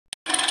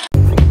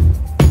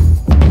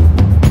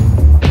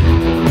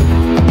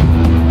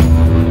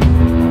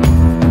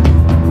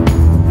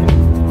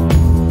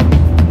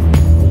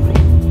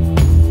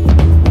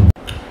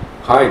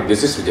Hi,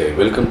 this is Vijay.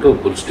 Welcome to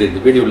Bull Street. இந்த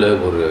வீடியோவில்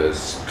ஒரு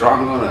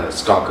ஸ்ட்ராங்கான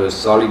ஸ்டாக்கு,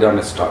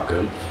 சாலிடான ஸ்டாக்கு.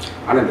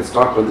 ஆனால் இந்த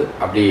ஸ்டாக் வந்து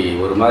அப்படி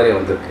ஒரு மாதிரி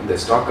வந்து இந்த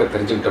ஸ்டாக்கை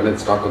தெரிஞ்சுக்கிட்டோன்னா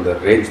இந்த ஸ்டாக் வந்து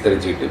ரேஞ்ச்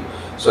தெரிஞ்சுக்கிட்டு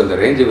ஸோ அந்த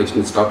ரேஞ்சை வச்சு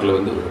இந்த ஸ்டாக்கில்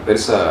வந்து ஒரு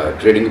பெருசாக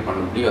ட்ரேடிங்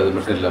பண்ண முடியும். அது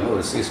மட்டும் இல்லாமல்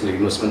ஒரு சீசனல்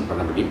இன்வெஸ்ட்மெண்ட்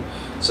பண்ண முடியும்.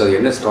 ஸோ அது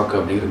என்ன ஸ்டாக்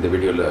அப்படிங்கிற இந்த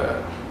வீடியோவில்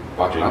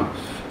பார்க்கலாம்.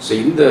 ஸோ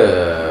இந்த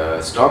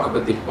ஸ்டாக்கை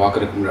பற்றி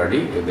பார்க்குறதுக்கு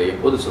முன்னாடி இந்த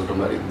எப்போது சொல்கிற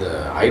மாதிரி இந்த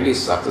ஹைலி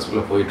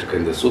சக்ஸஸ்ஃபுல்லாக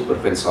போயிட்டுருக்க இந்த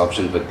சூப்பர் ஃபென்ஸ்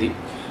ஆப்ஷன் பற்றி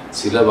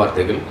சில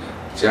வார்த்தைகள்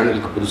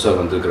சேனலுக்கு புதுசாக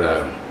வந்திருக்கிற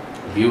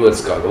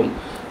வியூவர்ஸ்க்காகவும்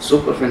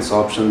சூப்பர் ஃபென்ஸ்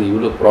ஆப்ஷன்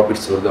இவ்வளோ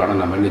ப்ராஃபிட்ஸ் வருது ஆனால்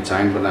நம்ம இன்னும்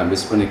ஜாயின் பண்ண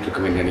மிஸ் பண்ணிகிட்டு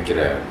இருக்கோமே நினைக்கிற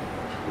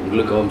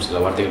உங்களுக்காகவும் சில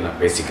வார்த்தைகள் நான்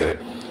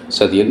பேசிக்கிறேன். ஸோ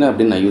அது என்ன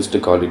அப்படின்னு நான் use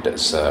to call it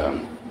as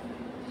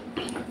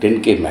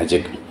 10K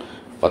magic.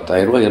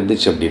 10,000 ரூபாய்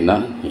இருந்துச்சு அப்படின்னா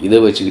இதை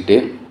வச்சுக்கிட்டே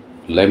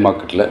லைவ்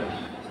மார்க்கெட்டில்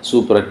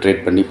சூப்பராக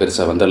ட்ரேட் பண்ணி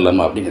பெருசாக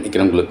வந்துடலாமா அப்படின்னு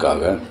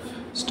நினைக்கிறவங்களுக்காக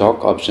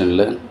ஸ்டாக்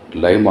ஆப்ஷனில்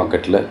லைவ்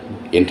மார்க்கெட்டில்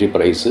entry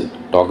price,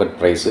 target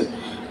price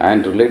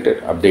and related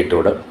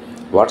அப்டேட்டோட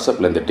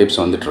வாட்ஸ்அப்பில் இந்த டிப்ஸ்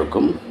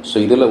வந்துட்டுருக்கும். ஸோ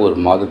இதில் ஒரு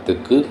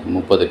மாதத்துக்கு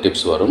 30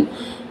 டிப்ஸ் வரும்.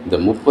 இந்த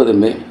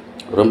 30மே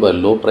ரொம்ப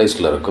லோ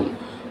ப்ரைஸில் இருக்கும்.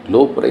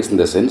 லோ ப்ரைஸ்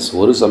இந்த சென்ஸ்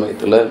ஒரு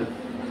சமயத்தில்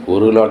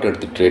ஒரு லாட்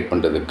எடுத்து ட்ரேட்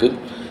பண்ணுறதுக்கு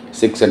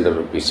 600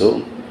 ருபீஸோ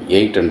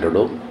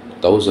 800ஓ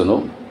 1000ஓ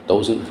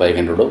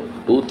 1500ஓ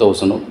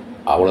 2000ஓ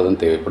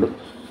அவ்வளோதான் தேவைப்படும்.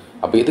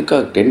 அப்போ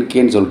இதுக்காக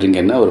 10Kன்னு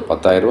சொல்கிறீங்கன்னா ஒரு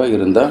 10,000 ரூபாய்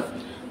இருந்தால்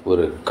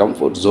ஒரு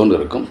கம்ஃபர்ட் ஜோன்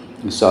இருக்கும்.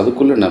 ஸோ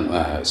அதுக்குள்ளே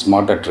நம்ம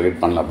ஸ்மார்ட்டாக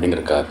ட்ரேட் பண்ணலாம்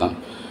அப்படிங்கிறக்காக தான்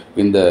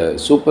இந்த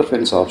சூப்பர்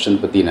ஃபென்ஸ் ஆப்ஷன்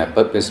பற்றி நான்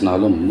எப்போ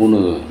பேசினாலும் 3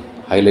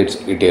 ஹைலைட்ஸ்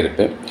கிட்டே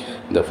இருப்பேன்.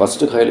 இந்த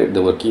first highlight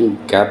the working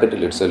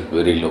capital it self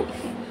very low.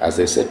 As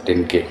I set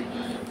 10K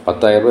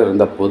 10,000 ரூபாய்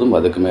இருந்தால் போதும்,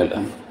 அதுக்கு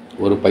மேலே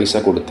ஒரு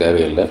பைசா கூட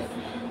தேவையில்லை.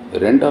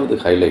 ரெண்டாவது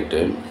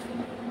ஹைலைட்டு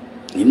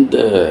இந்த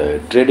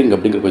ட்ரேடிங்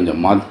அப்படிங்கிற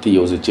கொஞ்சம் மாற்றி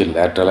யோசித்து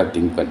லேட்டரலாக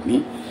திங்க் பண்ணி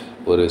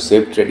ஒரு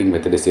சேஃப் ட்ரேடிங்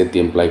மெத்தடை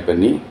சேர்த்து எம்ப்ளாய்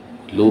பண்ணி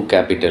லோ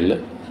கேபிட்டலில்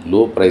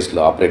லோ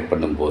ப்ரைஸில் ஆப்ரேட்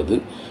பண்ணும்போது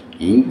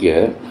இங்கே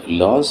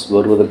லாஸ்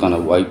வருவதற்கான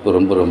வாய்ப்பு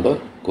ரொம்ப ரொம்ப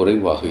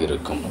குறைவாக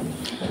இருக்கும்.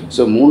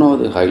 ஸோ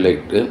மூணாவது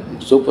ஹைலைட்டு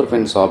சூப்பர்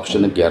ஃபென்ஸ்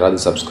ஆப்ஷனுக்கு யாராவது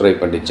சப்ஸ்கிரைப்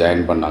பண்ணி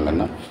ஜாயின்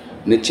பண்ணாங்கன்னா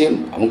நிச்சயம்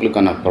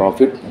அவங்களுக்கான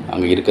ப்ராஃபிட்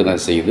அங்கே இருக்க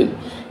தான் செய்யுது.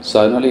 ஸோ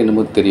அதனால்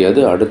என்னமோ தெரியாது,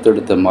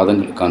 அடுத்தடுத்த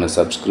மாதங்களுக்கான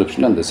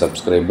சப்ஸ்கிரிப்ஷன் அந்த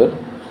சப்ஸ்கிரைபர்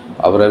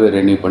அவராகவே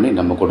ரெனியூ பண்ணி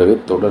நம்ம கூடவே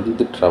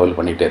தொடர்ந்து ட்ராவல்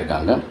பண்ணிகிட்டே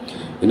இருக்காங்க.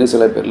 இன்னும்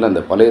சில பேரில்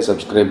அந்த பழைய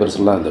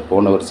சப்ஸ்கிரைபர்ஸ்லாம் அந்த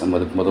போன வருஷம்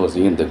அதுக்கு முதல்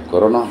வருஷம் இந்த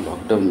கொரோனா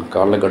லாக்டவுன்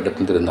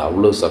காலகட்டத்தில் இருந்த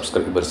அவ்வளோ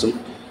சப்ஸ்கிரைபர்ஸும்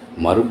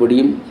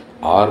மறுபடியும்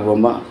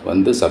ஆர்வமாக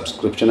வந்து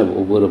சப்ஸ்கிரிப்ஷனை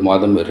ஒவ்வொரு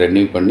மாதம்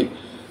ரெனியூ பண்ணி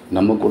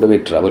நம்ம கூடவே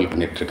ட்ராவல்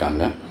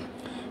பண்ணிகிட்ருக்காங்க.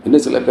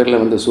 இன்னும் சில பேரில்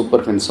வந்து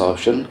சூப்பர் ஃபென்ஸ்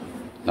ஆப்ஷன்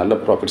நல்ல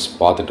ப்ராஃபிட்ஸ்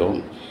பார்த்துட்டோம்,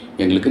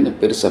 எங்களுக்கு இன்னும்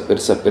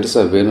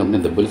பெருசாக வேணும்னு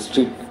இந்த புல்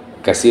ஸ்ட்ரீட்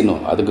கசினோ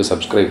அதுக்கு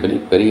சப்ஸ்கிரைப் பண்ணி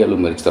பெரிய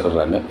அளவு முயற்சி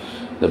தர்றாங்க.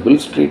 இந்த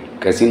புல் ஸ்ட்ரீட்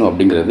கசினோ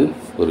அப்படிங்கிறது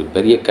ஒரு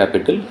பெரிய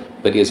கேபிட்டல்,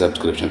 பெரிய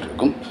சப்ஸ்கிரிப்ஷன்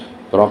இருக்கும்,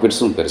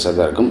 ப்ராஃபிட்ஸும் பெருசாக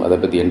தான் இருக்கும். அதை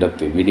பற்றி எண்ட் ஆஃப்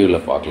தி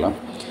வீடியோவில் பார்க்கலாம்.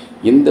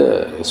 இந்த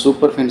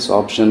சூப்பர் ஃபென்ஸ்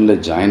ஆப்ஷனில்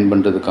ஜாயின்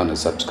பண்ணுறதுக்கான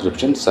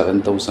சப்ஸ்கிரிப்ஷன்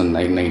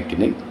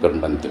 7,999 பெர்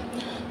மந்த்து.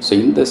 ஸோ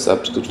இந்த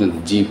சப்ஸ்கிரிப்ஷன்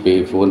ஜிபே,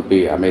 ஃபோன்பே,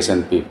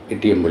 அமேசான் பே,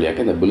 பேடிஎம்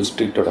வழியாக இந்த புல்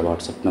ஸ்ட்ரீட்டோட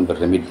வாட்ஸ்அப்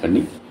நம்பர் ரெமிட்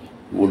பண்ணி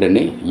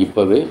உடனே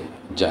இப்போவே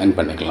ஜாயின்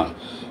பண்ணிக்கலாம்.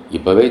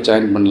 இப்போவே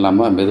ஜாயின்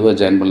பண்ணலாமா, மெதுவாக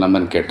ஜாயின்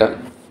பண்ணலாமான்னு கேட்டால்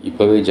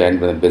இப்போவே ஜாயின்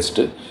பண்ண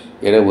பெஸ்ட்டு.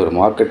 ஏன்னா ஒரு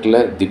மார்க்கெட்டில்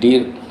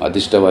திடீர்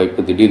அதிர்ஷ்ட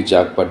வாய்ப்பு, திடீர்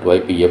ஜாக்பாட்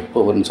வாய்ப்பு எப்போ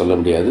வரும்னு சொல்ல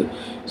முடியாது.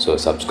 ஸோ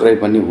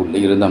சப்ஸ்கிரைப் பண்ணி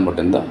உள்ளே இருந்தால்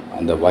மட்டும்தான்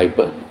அந்த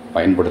வாய்ப்பை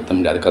பயன்படுத்த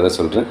முடியும். அதுக்காக தான்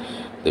சொல்கிறேன்,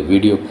 இந்த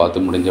வீடியோ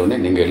பார்த்து முடிஞ்சவுடனே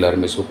நீங்கள்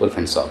எல்லாருமே சூப்பர்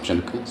ஃபென்ஸ்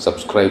ஆப்ஷனுக்கு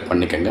சப்ஸ்கிரைப்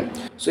பண்ணிக்கோங்க.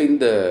 ஸோ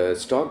இந்த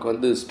ஸ்டாக்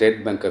வந்து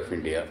state bank of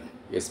India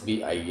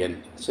SBIN.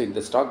 So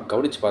இந்த ஸ்டாக்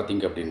கவனித்து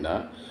பார்த்தீங்க அப்படின்னா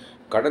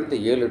கடந்த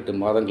 7-8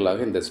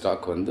 மாதங்களாக இந்த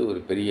ஸ்டாக் வந்து ஒரு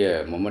பெரிய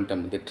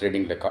மொமெண்டம் வந்து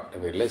ட்ரேடிங்கில்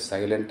காட்டவே இல்லை,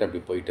 சைலண்ட் அப்படி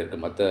போயிட்டு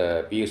இருக்குது. மற்ற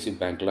PSU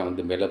பேங்க்லாம்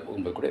வந்து மேலே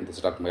போகும்போது கூட இந்த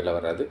ஸ்டாக் மேலே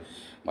வராது,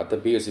 மற்ற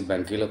PSU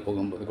பேங்க் கீழே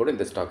போகும்போது கூட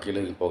இந்த ஸ்டாக்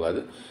கீழே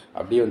போகாது,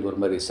 அப்படியே வந்து ஒரு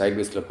மாதிரி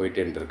சைட்வேஸில்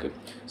போயிட்டே இருந்திருக்கு.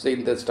 ஸோ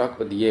இந்த ஸ்டாக்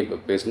பற்றி ஏன் இப்போ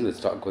பேசணும், இந்த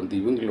ஸ்டாக் வந்து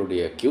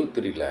இவங்களுடைய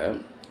Q3ல்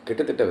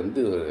கிட்டத்தட்ட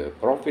வந்து ஒரு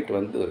ப்ராஃபிட்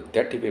வந்து ஒரு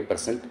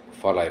 35%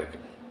 ஃபால் ஆகிருக்கு.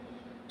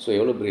 ஸோ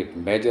எவ்வளோ பெரிய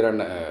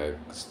மேஜரான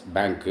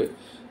பேங்க்கு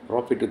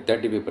ப்ராஃபிட்டு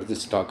 35%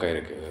 ஸ்டாக்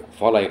ஆகிருக்கு,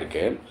 ஃபால்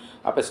ஆகிருக்கு.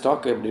 அப்போ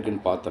ஸ்டாக் எப்படி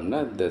இருக்குன்னு பார்த்தோம்னா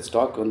இந்த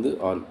ஸ்டாக் வந்து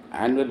ஆன்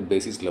ஆனுவல்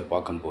பேசிஸில்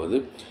பார்க்கும்போது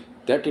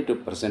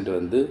 32%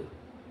 வந்து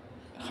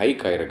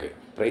ஹைக் ஆகிருக்கு.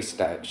 ப்ரைஸ்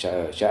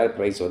ஷேர்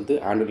ப்ரைஸ் வந்து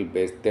ஆனுவல்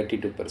பேஸ்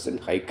 32%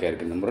 ஹைக்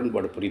ஆகிருக்கு. இந்த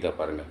முரண்பாடு புரியுதா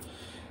பாருங்கள்.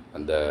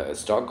 அந்த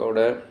ஸ்டாக்கோட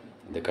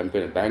இந்த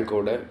கம்பெனி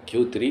பேங்க்கோட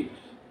Q3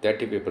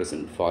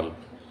 35% ஃபால்,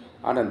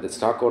 ஆனால் இந்த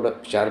ஸ்டாக்கோட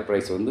ஷேர்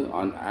ப்ரைஸ் வந்து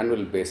ஆன்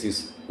ஆனுவல்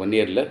பேசிஸ் 1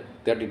 இயரில்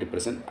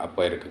 32% அப்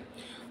ஆகிருக்கு.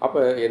 அப்போ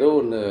ஏதோ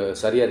ஒன்று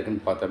சரியாக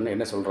இருக்குதுன்னு பார்த்தோம்னா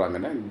என்ன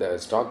சொல்கிறாங்கன்னா இந்த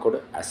ஸ்டாக்கோட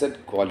அசெட்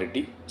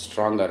குவாலிட்டி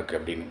ஸ்ட்ராங்காக இருக்குது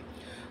அப்படின்னு.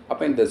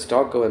 அப்போ இந்த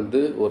ஸ்டாக்கை வந்து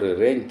ஒரு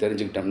ரேஞ்ச்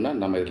தெரிஞ்சுக்கிட்டோம்னா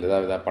நம்ம இதில்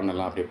எதாவது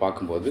பண்ணலாம் அப்படி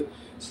பார்க்கும்போது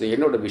ஸோ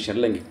என்னோடய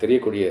விஷனில் இங்கே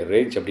தெரியக்கூடிய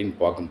ரேஞ்ச் அப்படின்னு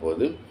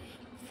பார்க்கும்போது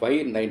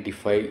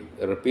 595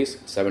 ருபீஸ்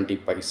 70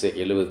 பைசே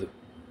 70.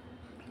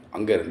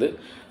 அங்கேருந்து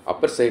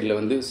அப்பர் சைடில்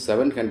வந்து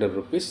 700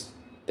 ருபீஸ்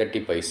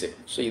 30 பைசே.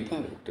 ஸோ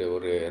இதுதான்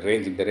ஒரு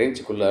ரேஞ்ச். இந்த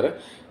ரேஞ்சுக்குள்ளார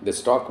இந்த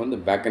ஸ்டாக் வந்து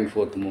பேக் அண்ட்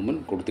ஃபோர்த்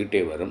மூவ்மெண்ட்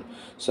கொடுத்துக்கிட்டே வரும்.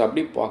 ஸோ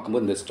அப்படி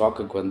பார்க்கும்போது இந்த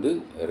ஸ்டாக்குக்கு வந்து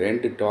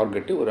 2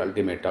 டார்கெட்டு ஒரு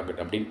அல்டிமேட்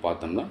டார்கெட் அப்படின்னு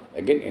பார்த்தோம்னா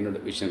அகெயின்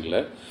என்னோடய விஷனில்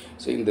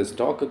ஸோ இந்த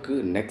ஸ்டாக்குக்கு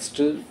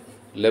நெக்ஸ்ட்டு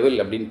லெவல்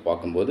அப்படின்னு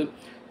பார்க்கும்போது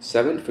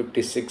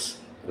 756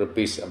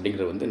 rupees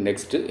அப்படிங்கிற வந்து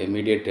நெக்ஸ்ட்டு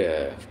இமீடியட்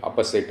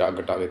அப்பர் சைட்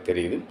டார்கெட்டாக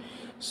தெரியுது.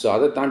 ஸோ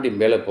அதை தாண்டி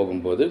மேலே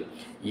போகும்போது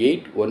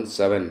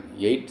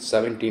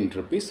 817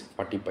 rupees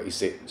 40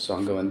 பைசே. ஸோ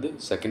அங்கே வந்து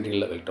secondary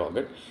level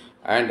target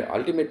and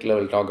ultimate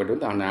level target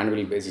வந்து ஆன்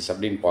ஆனுவல் பேசிஸ்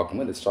அப்படின்னு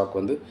பார்க்கும்போது இந்த ஸ்டாக்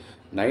வந்து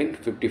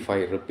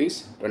 955 rupees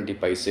 20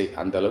 பைசே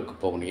அந்த அளவுக்கு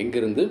போகணும்.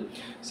 எங்கேருந்து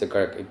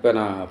இப்போ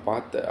நான்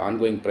பார்த்த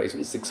ஆன்கோயிங் ப்ரைஸ்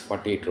வந்து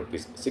 648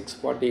 rupees.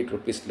 648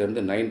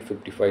 rupeesலேருந்து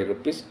 955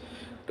 rupees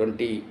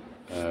 20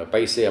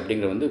 பைசே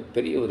அப்படிங்கிற வந்து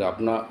பெரிய ஒரு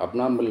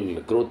அப்நார்மல்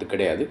க்ரோத்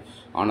கிடையாது.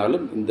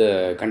 ஆனாலும் இந்த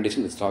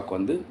கண்டிஷன் ஸ்டாக்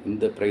வந்து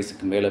இந்த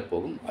ப்ரைஸுக்கு மேலே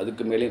போகும்,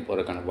 அதுக்கு மேலேயும்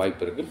போகிறதுக்கான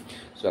வாய்ப்பு இருக்குது.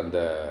 ஸோ அந்த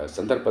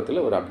சந்தர்ப்பத்தில்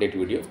ஒரு அப்டேட்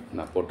வீடியோ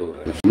நான் போட்டு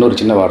விடுறேன். இன்னொரு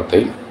சின்ன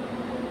வார்த்தை,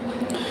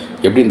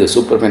 எப்படி இந்த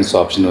சூப்பர் ஃபைன்ஸ்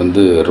ஆப்ஷன்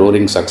வந்து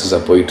ரோரிங்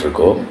சக்ஸஸாக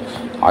போயிட்டுருக்கோ,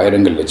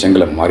 ஆயிரங்கள்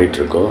லட்சங்களை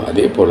மாறிட்டுருக்கோ,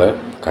 அதே போல்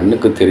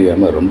கண்ணுக்கு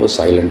தெரியாமல் ரொம்ப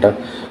சைலண்ட்டாக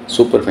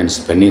சூப்பர் ஃபைன்ஸ்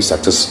பென்னி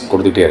சக்ஸஸ்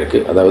கொடுத்துட்டே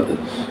இருக்குது. அதாவது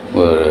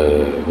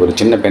ஒரு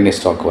சின்ன பென்னி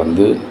ஸ்டாக்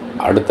வந்து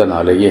அடுத்த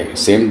நாளையே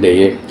சேம்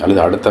டேயே அல்லது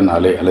அடுத்த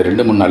நாளே அல்லது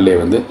 2-3 நாள்லேயே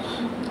வந்து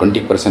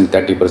 20%,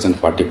 30%,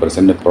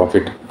 40%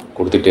 ப்ராஃபிட்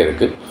கொடுத்துட்டே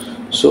இருக்குது.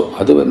 ஸோ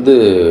அது வந்து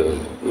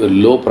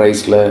லோ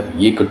ப்ரைஸில்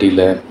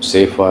ஈக்விட்டியில்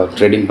சேஃபாக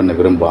ட்ரேடிங் பண்ண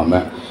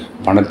விரும்பாமல்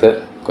பணத்தை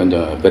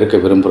கொஞ்சம் பெருக்க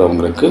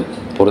விரும்புகிறவங்களுக்கு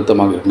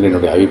பொருத்தமாக இருக்கிற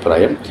என்னுடைய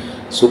அபிப்பிராயம்.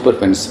 சூப்பர்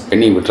ஃபைன்ஸ்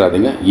பென்னி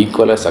விட்டுறாதீங்க,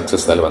 ஈக்குவலாக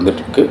சக்ஸஸ் அதில்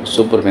வந்துட்டுருக்கு.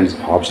 சூப்பர் ஃபைன்ஸ்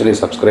ஆப்ஷனை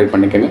சப்ஸ்கிரைப்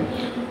பண்ணிக்கோங்க,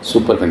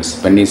 சூப்பர் ஃபைன்ஸ்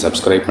பென்னி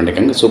சப்ஸ்கிரைப்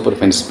பண்ணிக்கோங்க. சூப்பர்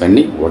ஃபைன்ஸ்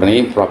பென்னி உடனே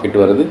ப்ராஃபிட்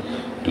வருது,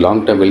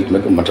 லாங் டேர்ம் வெல்த்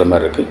மேக்கு மற்ற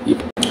மாதிரி இருக்குது.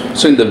 இப்போ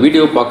ஸோ இந்த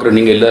வீடியோ பார்க்குற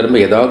நீங்கள் எல்லாருமே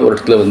ஏதாவது ஒரு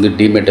இடத்துல வந்து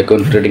டிமேட்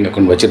அக்கௌண்ட், ட்ரேடிங்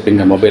அக்கௌண்ட்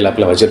வச்சுருப்பீங்க, மொபைல்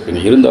ஆப்பில்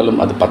வச்சுருப்பீங்க. இருந்தாலும்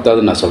அது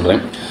பத்தாதுன்னு நான்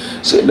சொல்கிறேன்.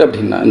 ஸோ என்ன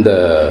அப்படின்னா, இந்த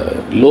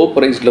லோ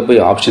ப்ரைஸில்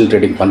போய் ஆப்ஷன்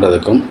ட்ரேடிங்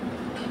பண்ணுறதுக்கும்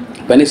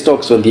பெனி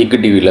ஸ்டாக்ஸ் வந்து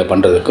ஈக்விட்டியில்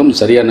பண்ணுறதுக்கும்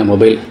சரியான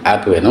மொபைல்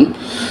ஆப் வேணும்.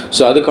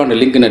 ஸோ அதுக்கான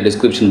லிங்க் நான்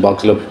டிஸ்கிரிப்ஷன்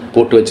பாக்ஸில்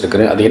போட்டு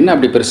வச்சுருக்கிறேன். அது என்ன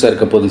அப்படி பெருசாக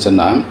இருக்க போகுதுன்னு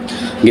சொன்னால்,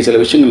 இங்கே சில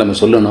விஷயங்கள் நம்ம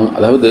சொல்லணும்.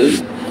 அதாவது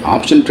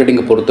ஆப்ஷன்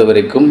ட்ரேடிங்கை பொறுத்த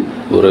வரைக்கும்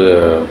ஒரு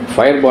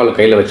ஃபயர் பால்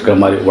கையில் வச்சுக்கிற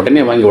மாதிரி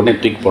உடனே வாங்கி உடனே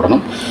தூக்கி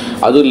போடணும்.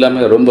 அதுவும்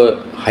இல்லாமல் ரொம்ப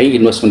ஹை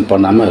இன்வெஸ்ட்மெண்ட்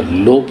பண்ணாமல்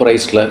லோ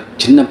ப்ரைஸில்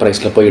சின்ன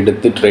ப்ரைஸில் போய்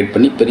எடுத்து ட்ரேட்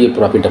பண்ணி பெரிய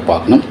ப்ராஃபிட்டை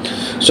பார்க்கணும்.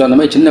 ஸோ அந்த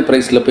மாதிரி சின்ன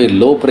ப்ரைஸில் போய்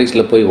லோ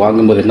ப்ரைஸில் போய்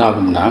வாங்கும்போது என்ன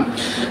ஆகும்னா,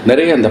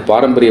 நிறைய அந்த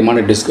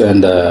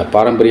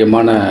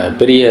பாரம்பரியமான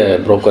பெரிய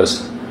புரோக்கர்ஸ்,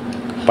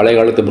 பழைய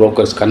காலத்து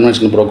புரோக்கர்ஸ்,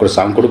 கன்வென்ஷனல் புரோக்கர்ஸ்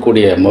அவங்க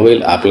கொடுக்கக்கூடிய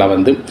மொபைல் ஆப்லாம்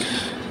வந்து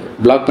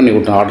பிளாக் பண்ணி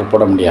விட்டு ஆர்டர்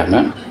போட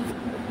முடியாமல்,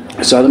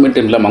 ஸோ அது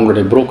மட்டும் இல்லாமல்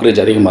அவங்களுடைய ப்ரோக்கரேஜ்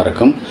அதிகமாக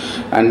இருக்கும்.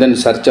 And then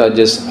search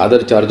charges,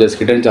 other charges,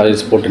 hidden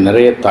charges போட்டு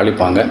நிறைய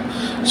தாளிப்பாங்க.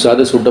 ஸோ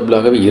அது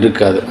சூட்டபிளாகவே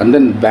இருக்காது. And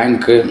then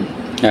bank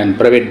and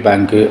private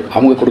பேங்க்கு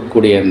அவங்க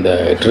கொடுக்கக்கூடிய இந்த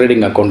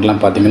ட்ரேடிங்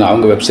அக்கௌண்ட்லாம் பார்த்திங்கன்னா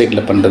அவங்க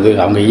வெப்சைட்டில் பண்ணுறது,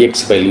 அவங்க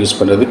EX ஃபைல் யூஸ்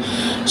பண்ணுறது.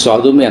 ஸோ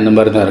அதுவுமே அந்த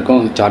மாதிரி தான்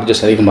இருக்கும்.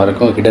 சார்ஜஸ் அதிகமாக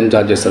இருக்கும், ஹிடன்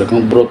சார்ஜஸ்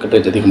இருக்கும்,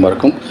 ப்ரோக்கரேஜ் அதிகமாக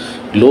இருக்கும்,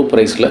 லோ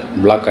ப்ரைஸில்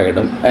பிளாக்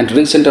ஆகிடும். அண்ட்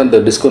ரீசெண்டாக அந்த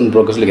டிஸ்கவுண்ட்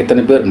ப்ரோக்கர்ஸில்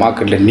எத்தனை பேர்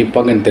மார்க்கெட்டில்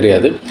நிற்பாங்கன்னு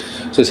தெரியாது.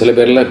 ஸோ சில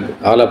பேரில்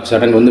ஆல் ஆஃப்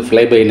சடன் வந்து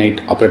ஃப்ளை பை நைட்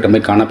ஆப்ரேட்டர்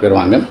மாதிரி காண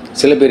போயிடுவாங்க.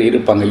 சில பேர்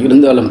இருப்பாங்க,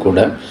 இருந்தாலும் கூட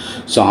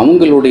ஸோ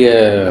அவங்களுடைய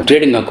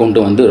ட்ரேடிங்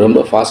அக்கௌண்ட்டு வந்து ரொம்ப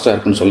ஃபாஸ்ட்டாக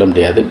இருக்குன்னு சொல்ல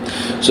முடியாது.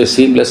 ஸோ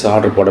சீம்லெஸ்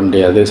ஆர்டர் போட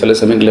முடியாது. சில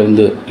சமயங்களில்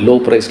வந்து லோ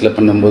ப்ரைஸில்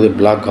பண்ணும்போது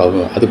பிளாக்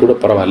ஆகும், அது கூட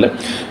பரவாயில்ல.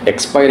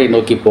 எக்ஸ்பைரி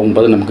நோக்கி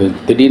போகும்போது நமக்கு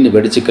திடீர்னு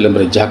வெடிச்சு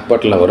கிளம்புற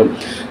ஜாக்பாட்டில் வரும்.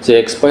 ஸோ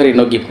எக்ஸ்பைரி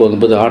நோக்கி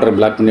போகும்போது ஆர்டர்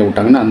பிளாக் பண்ணி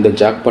விட்டாங்கன்னா அந்த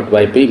ஜாக்பாட்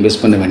வாய்ப்பை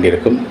மிஸ் பண்ண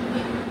வேண்டியிருக்கும்.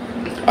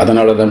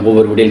 அதனால தான்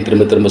ஒவ்வொரு வீடியோவும்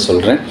திரும்ப திரும்ப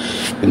சொல்கிறேன்,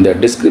 இந்த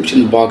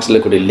டிஸ்கிரிப்ஷன்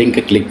பாக்ஸில் கூடிய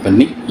லிங்கை கிளிக்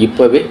பண்ணி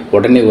இப்போவே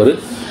உடனே ஒரு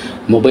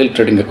மொபைல்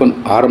ட்ரேடிங் அக்கௌண்ட்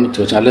ஆரம்பித்து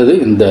வச்சு, அல்லது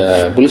இந்த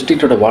புல்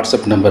ஸ்ட்ரீட்டோட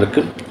வாட்ஸ்அப்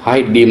நம்பருக்கு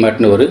ஹாய்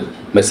டிமார்ட்னு ஒரு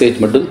மெசேஜ்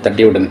மட்டும்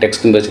தட்டி விடுங்க,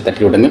 டெக்ஸ்ட் மெசேஜ்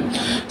தட்டி விடுங்க.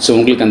 ஸோ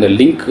உங்களுக்கு அந்த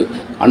லிங்க்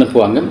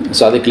அனுப்புவாங்க.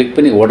 ஸோ அதை கிளிக்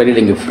பண்ணி உடனே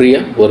நீங்கள்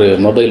ஃப்ரீயாக ஒரு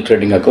mobile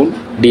trading account,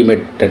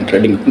 demat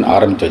trading account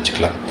ஆரம்பித்து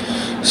வச்சுக்கலாம்.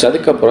 ஸோ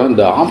அதுக்கப்புறம்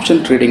இந்த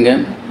ஆப்ஷன் ட்ரேடிங்கை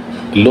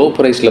லோ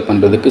ப்ரைஸில்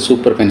பண்ணுறதுக்கு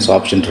சூப்பர் ஃபைன்ஸ்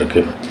ஆப்ஷன்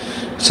இருக்குது.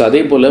 ஸோ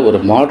அதே போல் ஒரு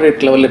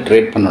மாட்ரேட் லெவலில்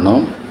ட்ரேட்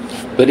பண்ணணும்,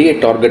 பெரிய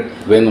டார்கெட்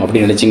வேணும்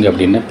அப்படின்னு நினச்சிங்க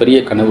அப்படின்னா, பெரிய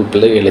கனவு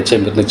பிள்ளை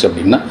லட்சியம் இருந்துச்சு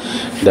அப்படின்னா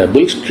இந்த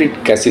புல் ஸ்ட்ரீட்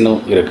கேசினோ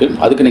இருக்குது,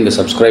 அதுக்கு நீங்கள்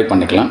சப்ஸ்கிரைப்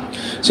பண்ணிக்கலாம்.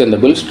 ஸோ இந்த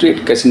புல்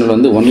ஸ்ட்ரீட் கேசினோவில்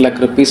வந்து 1 lakh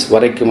rupees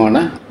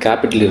வரைக்குமான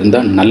கேபிட்டல்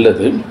இருந்தால்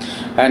நல்லது.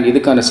 அண்ட்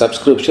இதுக்கான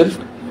சப்ஸ்கிரிப்ஷன்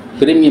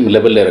ப்ரீமியம்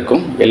லெவலில்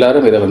இருக்கும்.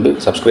 எல்லோரும் இதை வந்து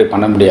சப்ஸ்கிரைப்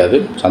பண்ண முடியாது.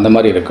 ஸோ அந்த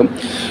மாதிரி இருக்கும்.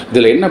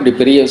 இதில் என்ன அப்படி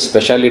பெரிய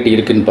ஸ்பெஷாலிட்டி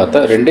இருக்குதுன்னு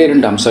பார்த்தா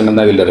 2 அம்சங்கள்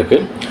தான் இதில்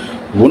இருக்குது.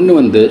 ஒன்று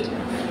வந்து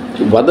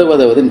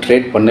வதன்னு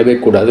ட்ரேட் பண்ணவே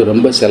கூடாது.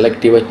 ரொம்ப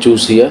செலக்டிவாக,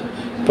 சூஸியாக,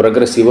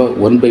 ப்ரொக்ரெசிவாக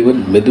 1 by 1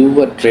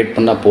 மெதுவாக ட்ரேட்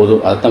பண்ணால்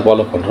போதும். அதை தான்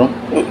ஃபாலோ பண்ணுறோம்.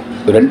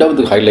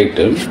 2வது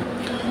ஹைலைட்டு,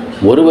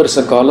 1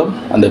 வருஷ காலம்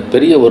அந்த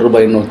பெரிய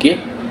 ₹1 நோக்கி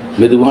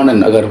மெதுவான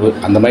நகர்வு,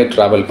 அந்த மாதிரி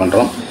ட்ராவல்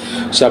பண்ணுறோம்.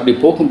 ஸோ அப்படி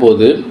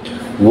போகும்போது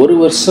 1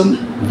 வருஷம்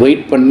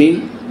வெயிட் பண்ணி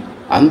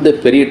அந்த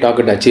பெரிய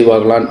டார்கெட் அச்சீவ்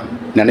ஆகலான்னு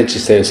நினச்சி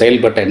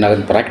செயல்பட்ட என்ன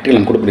ஆகுது, ப்ராக்டிக்கல்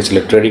நம்ம கொடுக்குற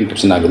சில ட்ரேடிங்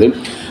டிப்ஸ் ஆகுது.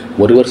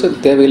 1 வருஷம்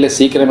தேவையில்லை,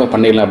 சீக்கிரமாக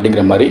பண்ணிடலாம்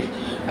அப்படிங்கிற மாதிரி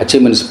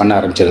அச்சீவ்மெண்ட்ஸ் பண்ண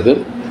ஆரம்பிச்சிருது.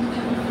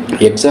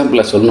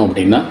 எக்ஸாம்பிளாக சொல்லணும்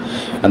அப்படின்னா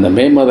அந்த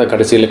மே மாத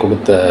கடைசியில்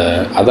கொடுத்த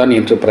Adani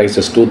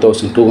enterprises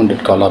 2200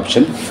 call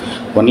option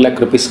 1 lakh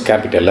rupees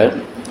கேபிட்டலை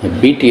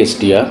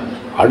பிடிஎஸ்டியாக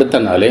அடுத்த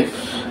நாளே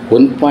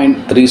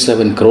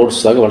 1.37 crores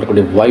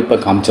வளரக்கூடிய வாய்ப்பை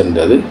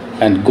காமிச்சிருந்தது.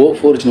 அண்ட் கோ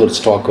ஃபோர்ஜ்னு ஒரு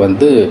ஸ்டாக்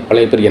வந்து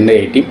பழைய பேர்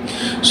என்ஐஐடி.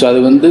 ஸோ அது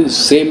வந்து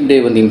சேம் டே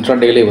வந்து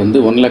இன்ட்ராடேலே வந்து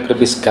 1 lakh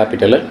rupees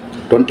கேபிட்டலை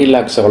 20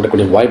 lakhs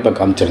வளரக்கூடிய வாய்ப்பை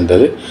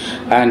காமிச்சிருந்தது.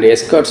 அண்ட்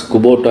எஸ்கார்ட்ஸ்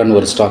குபோட்டான்னு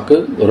ஒரு ஸ்டாக்கு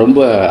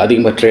ரொம்ப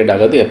அதிகமாக ட்ரேட்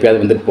ஆகாது,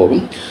 எப்பயாவது வந்துட்டு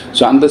போகும்.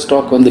 ஸோ அந்த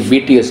ஸ்டாக் வந்து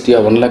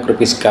பிடிஎஸ்டியாக 1 lakh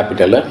rupees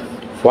கேபிட்டலில்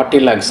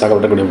 40 lakhs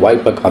வளரக்கூடிய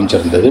வாய்ப்பை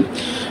காமிச்சிருந்தது.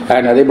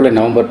 அண்ட் அதே போல்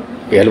நவம்பர்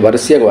 7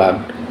 வரிசையாக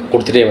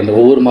கொடுத்துட்டே வந்து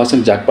ஒவ்வொரு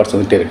மாதம் ஜாக்பாட்ஸ்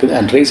வந்துகிட்டே இருக்குது.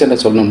 அண்ட் ரீசெண்டாக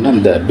சொல்லணும்னா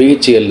இந்த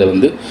பிஹெச்எல்லில்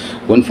வந்து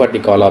 140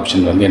 கால்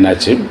ஆப்ஷன் வந்து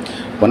என்னாச்சு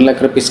 1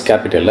 lakh rupees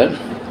கேபிட்டலில்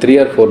 3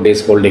 or 4 days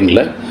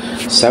ஹோல்டிங்கில்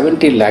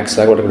 70 lakhs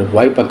வரக்கூடிய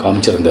வாய்ப்பை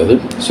காமிச்சிருந்தது.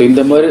 ஸோ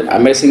இந்த மாதிரி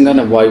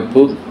அமேசிங்கான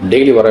வாய்ப்பு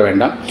டெய்லி வர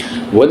வேண்டாம்,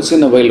 ஒன்ஸ்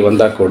இன் அ வைல்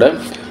வந்தால் கூட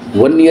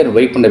 1 year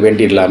வெயிட் பண்ண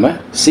வேண்டி இல்லாமல்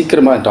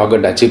சீக்கிரமாக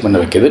டார்கெட் அச்சீவ் பண்ண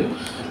வைக்கிது.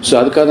 ஸோ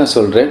அதுக்காக தான்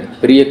சொல்கிறேன்,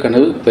 பெரிய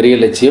கனவு பெரிய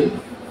லட்சியம்,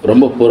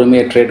 ரொம்ப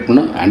பொறுமையாக ட்ரேட்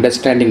பண்ணணும்,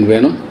 அண்டர்ஸ்டாண்டிங்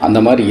வேணும்.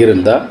 அந்த மாதிரி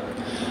இருந்தால்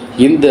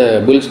இந்த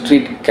புல்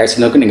ஸ்ட்ரீட்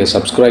கேசினோவுக்கு நீங்கள்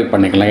சப்ஸ்கிரைப்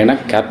பண்ணிக்கலாம். ஏன்னா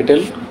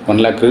கேபிட்டல் 1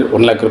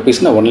 lakh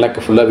rupeesனால் 1 lakh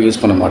ஃபுல்லாக யூஸ்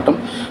பண்ண மாட்டோம்.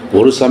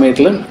 ஒரு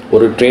சமயத்தில்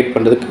ஒரு ட்ரேட்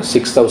பண்ணுறதுக்கு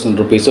 6,000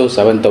 rupeesோ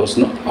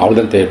 7,000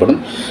 அவ்வளோதான் தேவைப்படும்.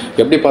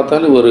 எப்படி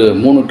பார்த்தாலும் ஒரு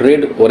 3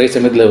 ட்ரேட் ஒரே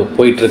சமயத்தில்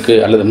போயிட்டுருக்கு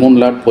அல்லது 3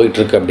 லாட்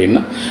போயிட்டுருக்கு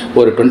அப்படின்னா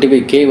ஒரு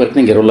 25K வரைக்கும்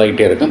நீங்கள் ரோல்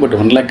ஆகிட்டே இருக்கும். பட்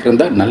 1 lakh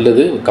இருந்தால்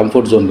நல்லது,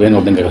 கம்ஃபர்ட் ஜோன் வேணும்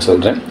அப்படிங்கிற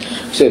சொல்கிறேன்.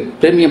 ஸோ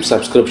ப்ரீமியம்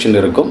சப்ஸ்கிரிப்ஷன்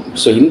இருக்கும்.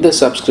 ஸோ இந்த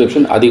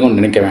சப்ஸ்கிரிப்ஷன் அதிகம்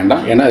நினைக்க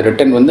வேண்டாம், ஏன்னா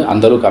ரிட்டர்ன் வந்து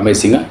அந்தளவுக்கு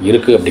அமேசிங்காக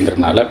இருக்குது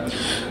அப்படிங்கிறதுனால.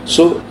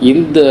 ஸோ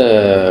இந்த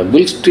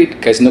புல் ஸ்ட்ரீட்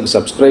கேசினோக்கு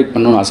சப்ஸ்கிரைப்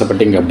பண்ணணும்னு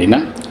ஆசைப்பட்டீங்க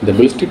அப்படின்னா இந்த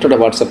புல் ஸ்ட்ரீட்டோட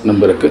வாட்ஸ்அப்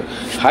நம்பருக்கு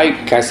ஹாய்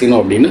கேசினோ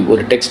அப்படின்னு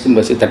ஒரு டெக்ஸ்ட்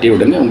மெசேஜ் தட்டி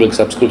விடுங்க, உங்களுக்கு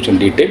சப்ஸ்கிரிப்ஷன்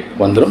டீட்டெயில்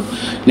வந்துடும்,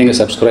 நீங்கள்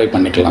சப்ஸ்கிரைப்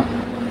பண்ணிக்கலாம்.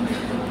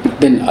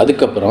 தென்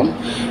அதுக்கப்புறம்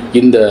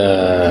இந்த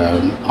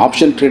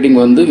ஆப்ஷன் ட்ரேடிங்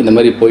வந்து இந்த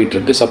மாதிரி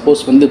போயிட்டுருக்கு.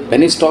 சப்போஸ் வந்து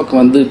பெனி ஸ்டாக்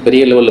வந்து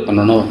பெரிய லெவலில்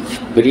பண்ணணும்,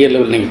 பெரிய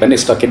லெவலில் நீங்கள் பெனி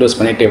ஸ்டாக்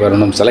இன்வெஸ்ட் பண்ணிகிட்டே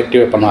வரணும்,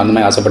 செலக்டிவாக பண்ணணும், அந்த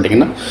மாதிரி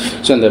ஆசைப்பட்டீங்கன்னா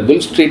ஸோ இந்த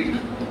புல் ஸ்ட்ரீட்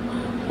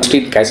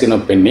கேசினோ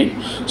பென்னி,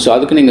 ஸோ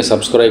அதுக்கு நீங்கள்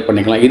சப்ஸ்கிரைப்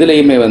பண்ணிக்கலாம்.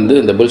 இதுலேயுமே வந்து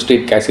இந்த புல்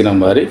ஸ்ட்ரீட் கேசினோ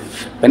மாதிரி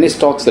பெனி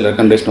ஸ்டாக்ஸில்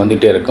ரெக்கமெண்டேஷன்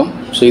வந்துகிட்டே இருக்கும்.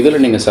 ஸோ இதில்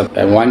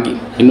நீங்கள் வாங்கி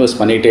இன்வெஸ்ட்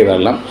பண்ணிகிட்டே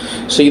வரலாம்.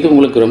 ஸோ இது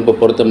உங்களுக்கு ரொம்ப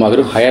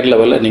பொருத்தமாக ஹையர்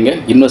லெவலில் நீங்கள்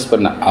இன்வெஸ்ட்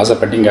பண்ண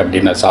ஆசைப்பட்டீங்க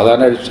அப்படின்னா,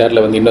 சாதாரண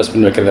ஷேரில் வந்து இன்வெஸ்ட்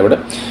பண்ணி வைக்கிறத விட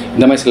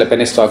இந்த மாதிரி சில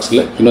பெனி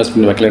ஸ்டாக்ஸில் இன்வெஸ்ட்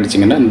பண்ணி வைக்கலான்னு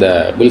வச்சிங்கன்னா இந்த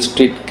புல்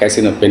ஸ்ட்ரீட்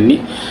கேசினோ பென்னி,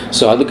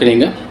 ஸோ அதுக்கு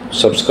நீங்கள்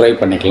சப்ஸ்கிரைப்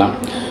பண்ணிக்கலாம்.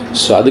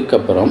 ஸோ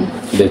அதுக்கப்புறம்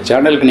இந்த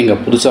சேனலுக்கு நீங்கள்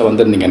புதுசாக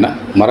வந்திருந்தீங்கன்னா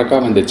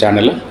மறக்காமல் இந்த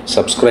சேனலை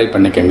சப்ஸ்கிரைப்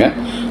பண்ணிக்கோங்க,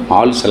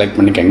 ஆல் செலக்ட்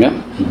பண்ணிக்கோங்க,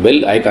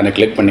 பெல் ஐக்கானை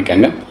கிளிக்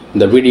பண்ணிக்கோங்க,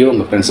 இந்த வீடியோ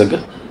உங்கள் ஃப்ரெண்ட்ஸுக்கு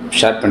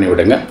ஷேர் பண்ணி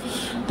விடுங்க.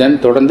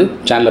 தென் தொடர்ந்து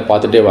சேனலை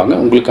பார்த்துட்டே வாங்க,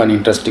 உங்களுக்கான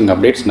இன்ட்ரெஸ்டிங்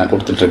அப்டேட்ஸ் நான்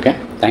கொடுத்துட்ருக்கேன்.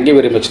 Thank you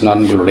very much.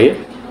 நான் உங்களுடைய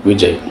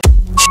விஜய்.